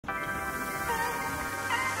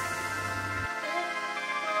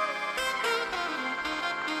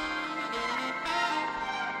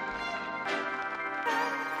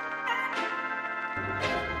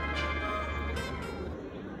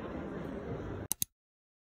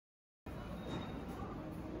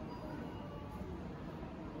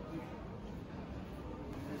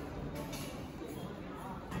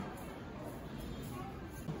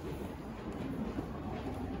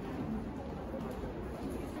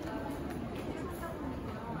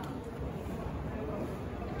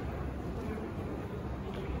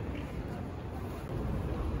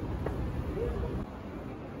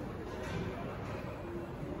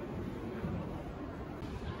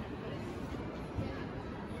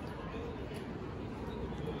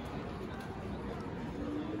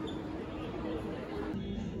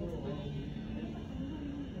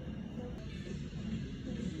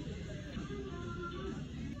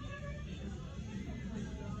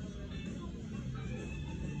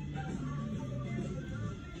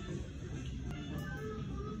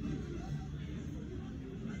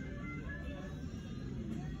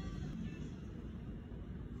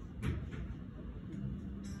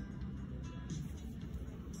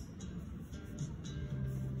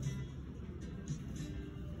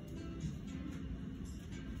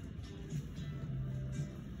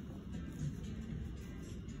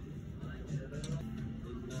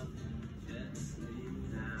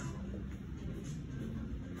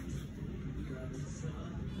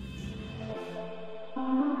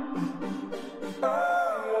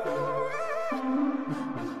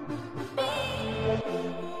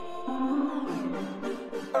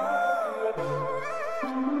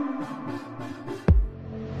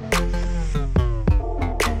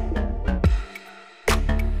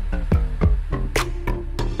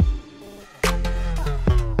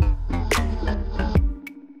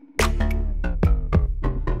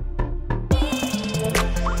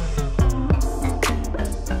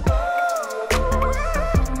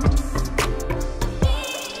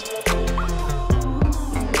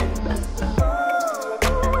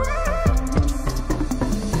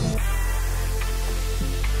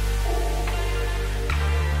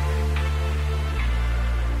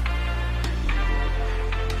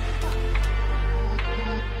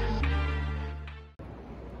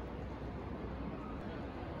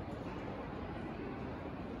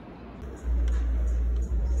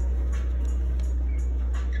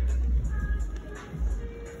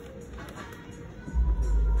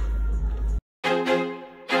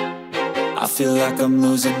I feel like I'm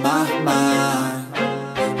losing my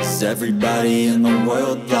mind. Is everybody in the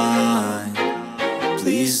world blind?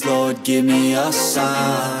 Please, Lord, give me a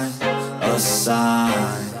sign, a sign.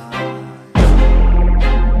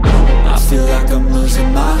 I feel like I'm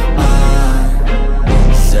losing my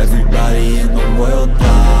mind. Is everybody in the world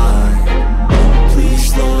blind?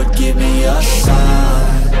 Please, Lord, give me a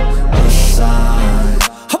sign, a sign.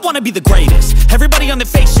 I wanna be the greatest. Everybody on the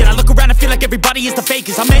fake shit. I look around and feel like everybody is the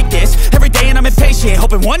fakest. I make this every day and I'm impatient,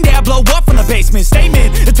 hoping one day I blow up from the basement.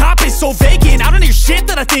 Statement, the top is so vacant. I don't hear shit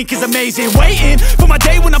that I think is amazing. Waiting for my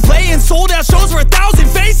day when I'm playing sold out shows for 1,000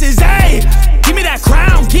 faces. Hey, give me that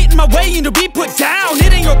crown, get in my way and to be put down.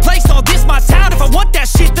 It ain't your place, all this my town. If I want that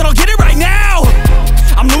shit, then I'll get it right now.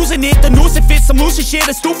 I'm losing it, the noose it fits. I'm losing shit,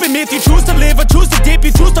 a stupid myth. You choose to live or choose to dip.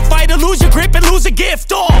 You choose to fight or lose your grip and lose a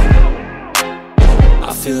gift.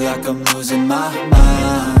 I feel like I'm losing my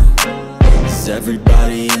mind. Is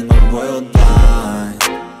everybody in the world blind?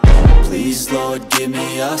 Please, Lord, give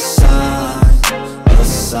me a sign, a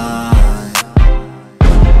sign.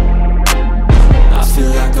 I feel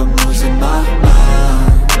like I'm losing my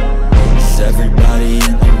mind. Is everybody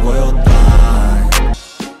in the world blind?